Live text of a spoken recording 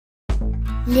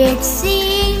Let's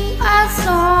sing a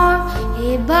song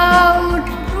about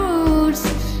fruits.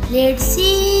 Let's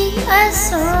sing a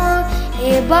song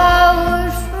about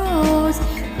fruits.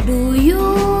 Do you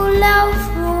love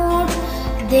fruits?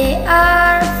 They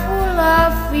are full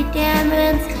of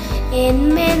vitamins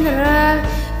and minerals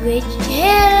which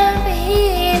help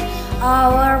heal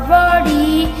our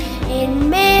body and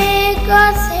make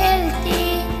us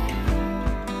healthy.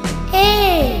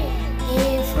 A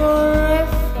for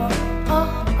apple.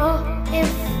 F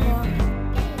for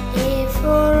A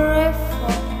for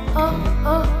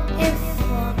apple. F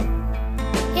for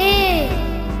A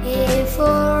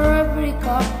for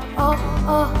apricot.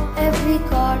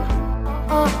 Apricot.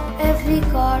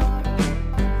 Apricot.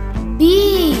 B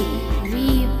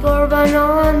for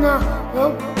banana.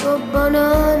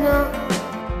 Banana.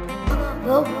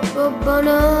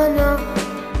 Banana.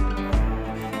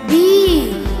 B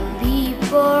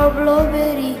for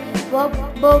blueberry.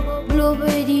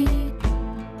 Blueberry.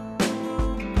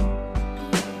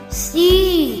 C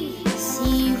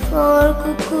for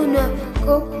coconut.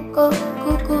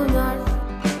 Coconut.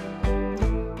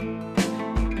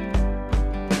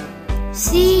 C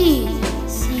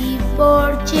for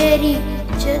cherry.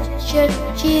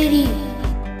 Cherry.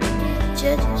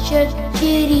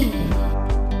 Cherry.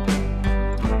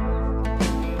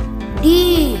 D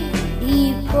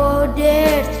for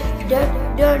dates. Date.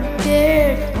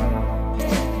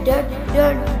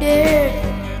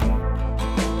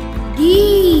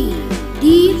 D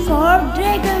for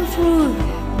dragon fruit.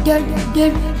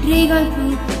 Dragon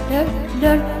fruit.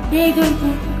 Dragon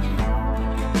fruit.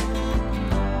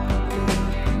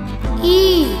 E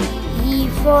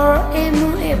for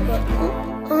apple.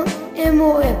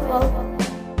 Apple.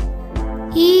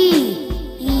 E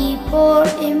for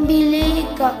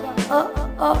umbilica.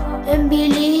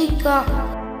 Umbilica.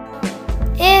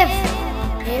 F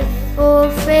for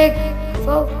fig.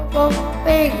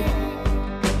 Fig.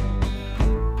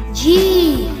 G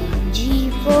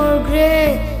for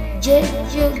grape.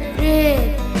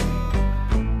 Grape.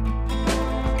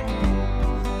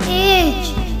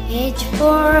 H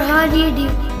for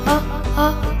honeydew.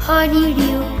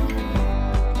 Honeydew.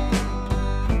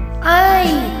 I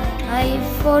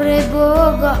for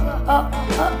iboga.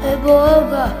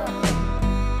 Iboga.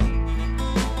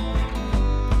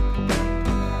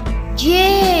 J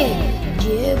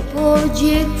for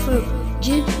jackfruit.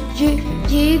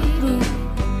 Jackfruit.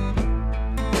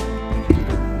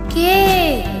 K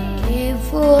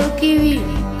for kiwi.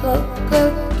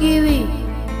 Kiwi.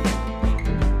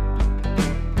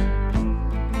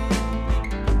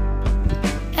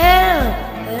 L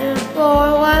for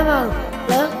lemon.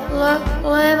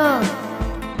 Lemon.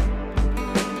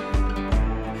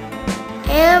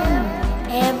 M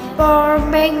for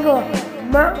mango.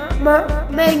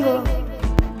 Mango.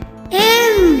 N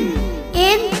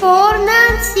for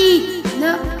Nancy.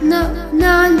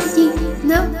 Nancy.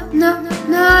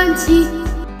 Nancy.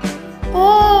 O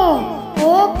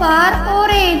for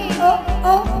orange.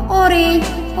 Orange.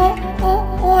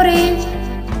 Orange.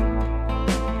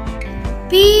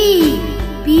 P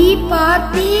for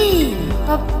pea.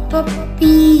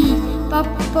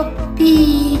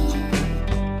 Peach.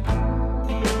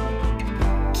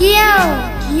 Q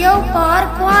for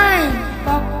quine.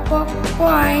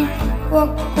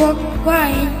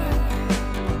 Quine.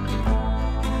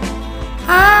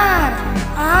 R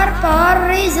for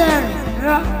raisin.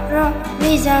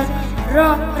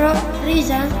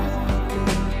 Raisin.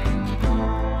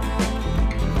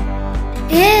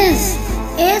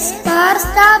 S for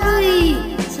strawberry.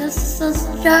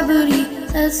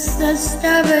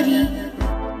 Strawberry.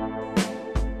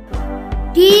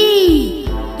 T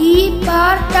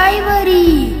for tibery.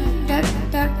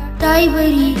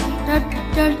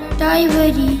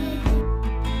 Tibery.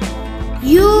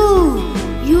 U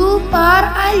for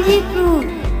algae fruit.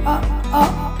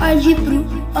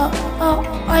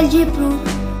 Algae fruit.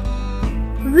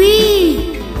 V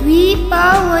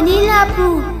for vanilla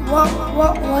fruit.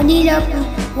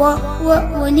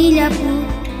 Vanilla fruit.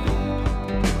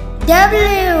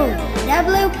 W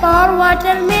for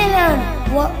watermelon.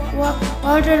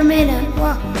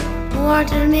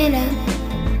 Watermelon.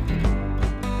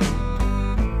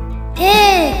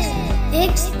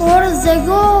 X for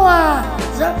zagoa.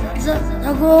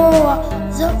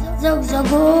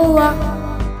 Zagoa.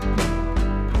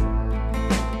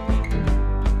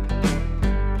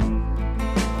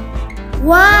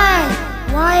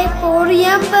 Y for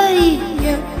yamberry.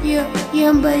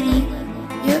 Yamberry.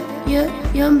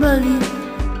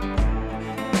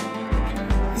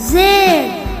 Z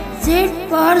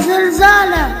for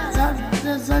zalzala.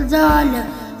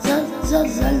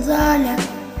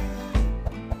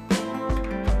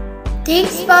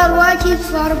 Thanks for watching.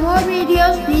 For more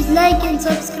videos, please like and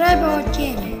subscribe our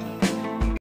channel.